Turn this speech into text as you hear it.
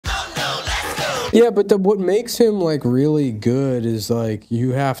Yeah, but what makes him like really good is like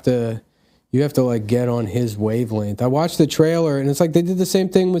you have to like get on his wavelength. I watched the trailer and it's like they did the same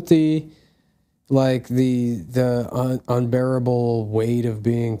thing with the unbearable weight of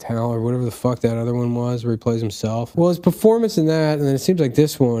being talented, or whatever the fuck that other one was, where he plays himself. Well, his performance in that, and then it seems like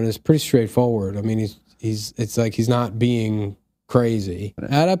this one is pretty straightforward. I mean, it's like he's not being crazy.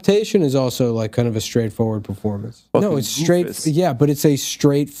 Adaptation is also like kind of a straightforward performance. No, it's straight. Yeah, but it's a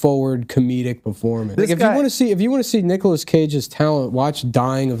straightforward comedic performance. Like if you want to see Nicolas Cage's talent, watch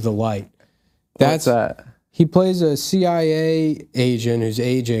Dying of the Light. What's that? He plays a CIA agent who's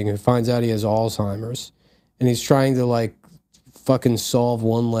aging and finds out he has Alzheimer's, and he's trying to like fucking solve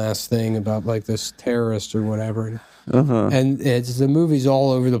one last thing about like this terrorist or whatever. And the movie's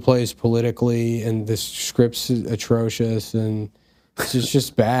all over the place politically, and the script's atrocious, and it's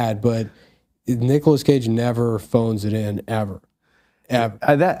just bad. But Nicolas Cage never phones it in ever. And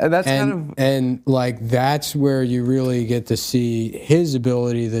like that's where you really get to see his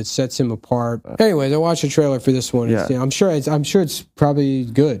ability that sets him apart. Anyways, I watched the trailer for this one. Yeah. I'm sure it's probably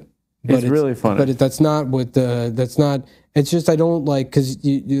good. But it's really funny. But that's not what that's not. It's just I don't like because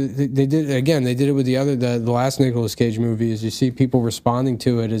they did it with the last Nicolas Cage movie. Is you see people responding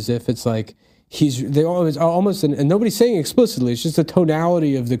to it as if it's like they almost and nobody's saying explicitly. It's just the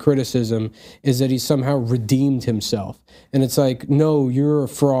tonality of the criticism is that he somehow redeemed himself, and it's like, no, you're a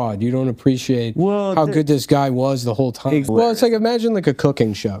fraud. You don't appreciate how good this guy was the whole time. Well, it's like imagine like a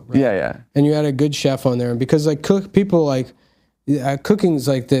cooking show, right? Yeah, and you had a good chef on there, and because like people like. Cooking's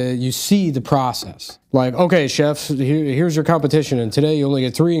like you see the process. Like, okay, chefs, here's your competition, and today you only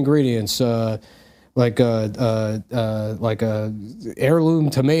get 3 ingredients, like a heirloom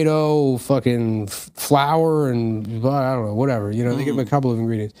tomato, fucking flour, and I don't know, whatever. You know, they give them a couple of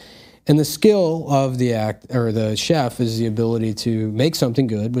ingredients, and the skill of the chef is the ability to make something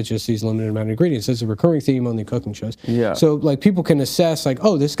good with just these limited amount of ingredients. That's a recurring theme on the cooking shows. Yeah. So like people can assess like,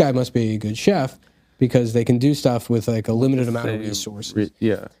 oh, this guy must be a good chef. Because they can do stuff with like a limited amount of resources.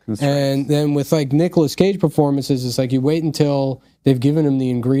 Yeah. And then with like Nicolas Cage performances, it's like you wait until they've given him the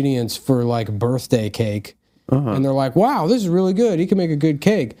ingredients for like birthday cake. And they're like, wow, this is really good. He can make a good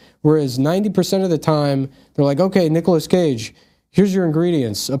cake. Whereas 90% of the time, they're like, okay, Nicolas Cage, here's your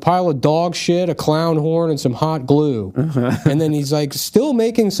ingredients. A pile of dog shit, a clown horn, and some hot glue. And then he's like still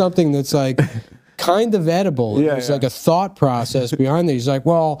making something that's like... kind of edible. There's like a thought process behind it. He's like,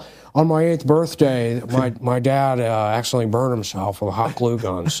 well, on my 8th birthday, my dad accidentally burned himself with a hot glue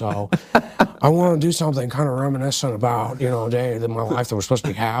gun. So I want to do something kind of reminiscent about, a day in my life that was supposed to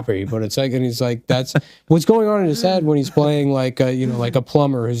be happy. But it's like, and he's like, that's what's going on in his head when he's playing like, like a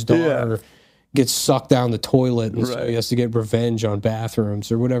plumber whose daughter gets sucked down the toilet, and so he has to get revenge on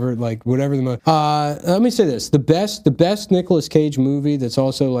bathrooms or whatever. Like whatever the. Let me say this: the best Nicolas Cage movie that's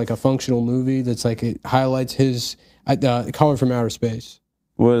also like a functional movie that's like it highlights his Color from Outer Space.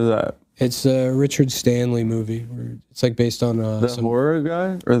 What is that? It's a Richard Stanley movie. Where it's like based on some horror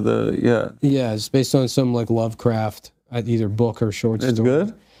guy or yeah, it's based on some like Lovecraft either book or short story. It's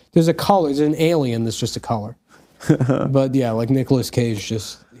good. There's a color. There's an alien that's just a color. But yeah, like Nicolas Cage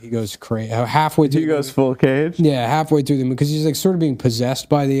he goes crazy. Halfway through, he goes full Cage. Yeah, halfway through the movie because he's like sort of being possessed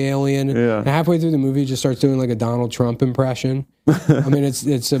by the alien. Yeah. And halfway through the movie, he just starts doing like a Donald Trump impression. I mean,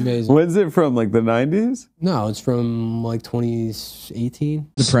 it's amazing. When's it from? Like the 90s? No, it's from like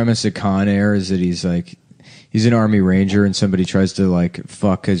 2018. The premise of Con Air is that he's an Army Ranger and somebody tries to like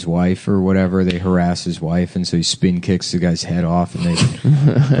fuck his wife or whatever. They harass his wife, and so he spin kicks the guy's head off, and they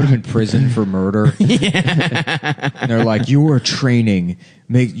put him in prison for murder. And they're like, "You are training.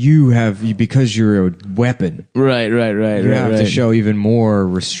 Because you're a weapon. Right. You have to show even more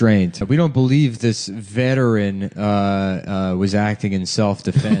restraint. We don't believe this veteran was acting in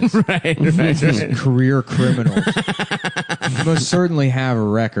self-defense. Right. Career criminal. Most certainly have a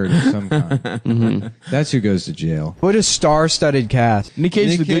record of some kind. That's who goes to jail. What a star-studded cast. Nick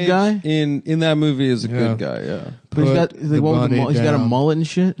Cage, the good guy? In that movie is a good guy, yeah. But he's got a mullet and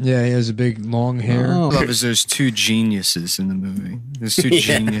shit? Yeah, he has a big long hair. Love is there's 2 geniuses in the movie. There's 2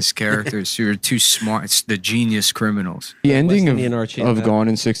 genius characters who are 2 smart. It's the genius criminals. The ending of Gone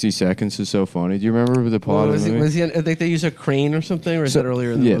in 60 Seconds is so funny. Do you remember the plot of the movie? I think they use a crane or something, or is that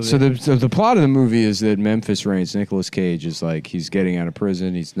earlier in the movie? So the plot of the movie is that Memphis Reigns, Nicolas Cage, is like he's getting out of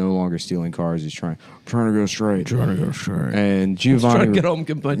prison. He's no longer stealing cars. He's trying to go straight. And Giovanni, trying to get home,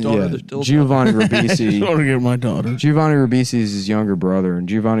 get my daughter. Giovanni Ribisi. Trying to get my daughter. Giovanni Ribisi is his younger brother, and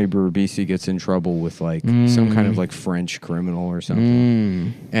Giovanni Ribisi gets in trouble with like some kind of like French criminal or something.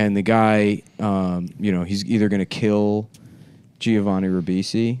 And the guy, he's either going to kill Giovanni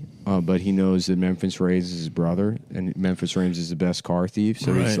Ribisi, but he knows that Memphis Reigns is his brother, and Memphis Reigns is the best car thief.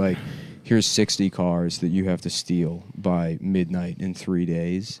 So he's like, here's 60 cars that you have to steal by midnight in 3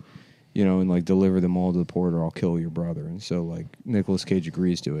 days, you know, and like deliver them all to the port or I'll kill your brother. And so like Nicolas Cage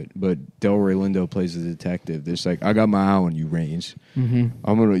agrees to it, but Delroy Lindo plays the detective. There's like, I got my eye on you, Raines. I'm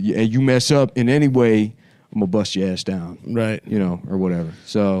gonna, you mess up in any way, I'm gonna bust your ass down, right? You know, or whatever.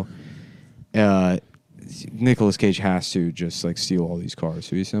 So Nicolas Cage has to just like steal all these cars.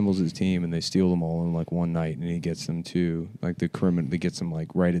 So he assembles his team and they steal them all in like one night, and he gets them to like the criminal. He gets them like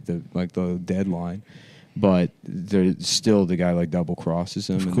right at the deadline. But still the guy like double crosses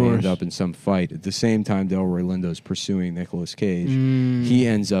him, and they end up in some fight. At the same time, Delroy Lindo's pursuing Nicolas Cage. He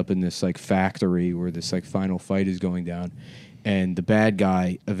ends up in this like factory where this like final fight is going down, and the bad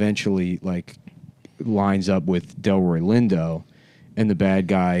guy eventually like lines up with Delroy Lindo, and the bad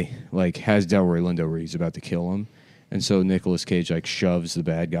guy like has Delroy Lindo where he's about to kill him, and so Nicolas Cage like shoves the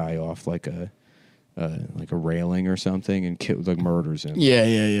bad guy off like a railing or something and like murders him. Yeah.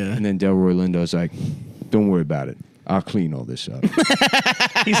 And then Delroy Lindo's like, "Don't worry about it. I'll clean all this up."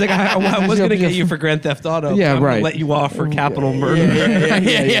 He's like, I was going to get you for Grand Theft Auto. Yeah, I'm right. gonna let you off for capital murder.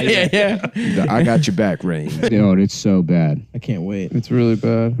 Yeah. I got your back, Rain. Dude, it's so bad. I can't wait. It's really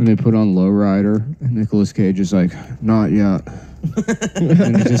bad. And they put on Lowrider, and Nicolas Cage is like, "Not yet."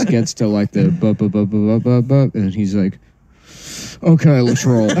 And he just gets to like the bup, and he's like, "Okay, let's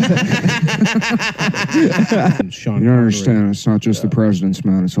roll." You don't understand. It's not just the presidents,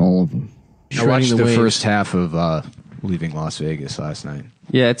 man. It's all of them. I watched the first half of Leaving Las Vegas last night.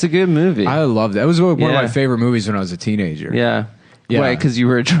 Yeah, it's a good movie. I loved it. It was one of my favorite movies when I was a teenager. Yeah. Yeah. Why? Because you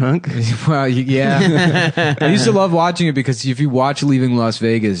were drunk? Well, yeah. I used to love watching it because if you watch Leaving Las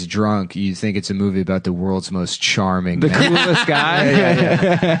Vegas drunk, you think it's a movie about the world's most charming, coolest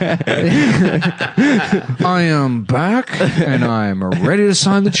guy. I am back and I'm ready to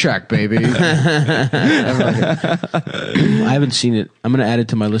sign the check, baby. I haven't seen it. I'm going to add it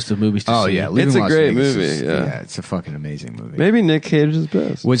to my list of movies to see. Leaving It's a Las great Vegas movie. Yeah, it's a fucking amazing movie. Maybe Nick Cage is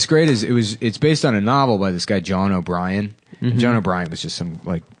best. What's great is it's based on a novel by this guy John O'Brien. Mm-hmm. John O'Brien was just some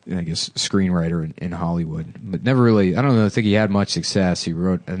like I guess screenwriter in Hollywood, but never really. I think he had much success. He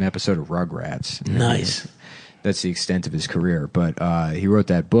wrote an episode of Rugrats. Nice. That's the extent of his career. But he wrote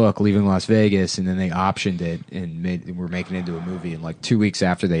that book, Leaving Las Vegas, and then they optioned it and were making it into a movie. And like 2 weeks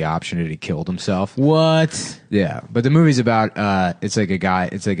after they optioned it, he killed himself. What? Yeah, but the movie's about it's like a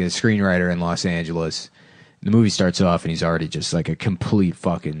screenwriter in Los Angeles. The movie starts off and he's already just like a complete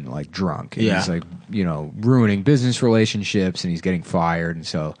fucking like drunk. And he's like, ruining business relationships and he's getting fired. And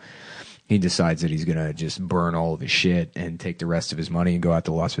so he decides that he's going to just burn all of his shit and take the rest of his money and go out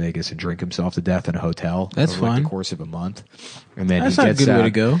to Las Vegas and drink himself to death in a hotel. That's over, fun. Like, the course of a month. And then That's he not gets a good out, way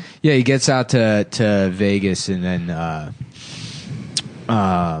to go. Yeah, he gets out to Vegas and then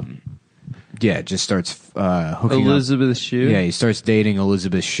just starts hooking Elizabeth up. Shue? Yeah, he starts dating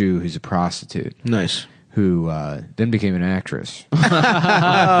Elizabeth Shue, who's a prostitute. Nice. Who then became an actress. Nick.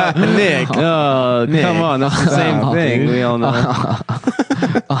 Oh, Nick. come on. That's the same thing. Dude. We all know.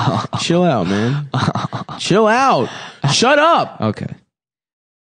 Chill out, man. Chill out. Shut up. Okay.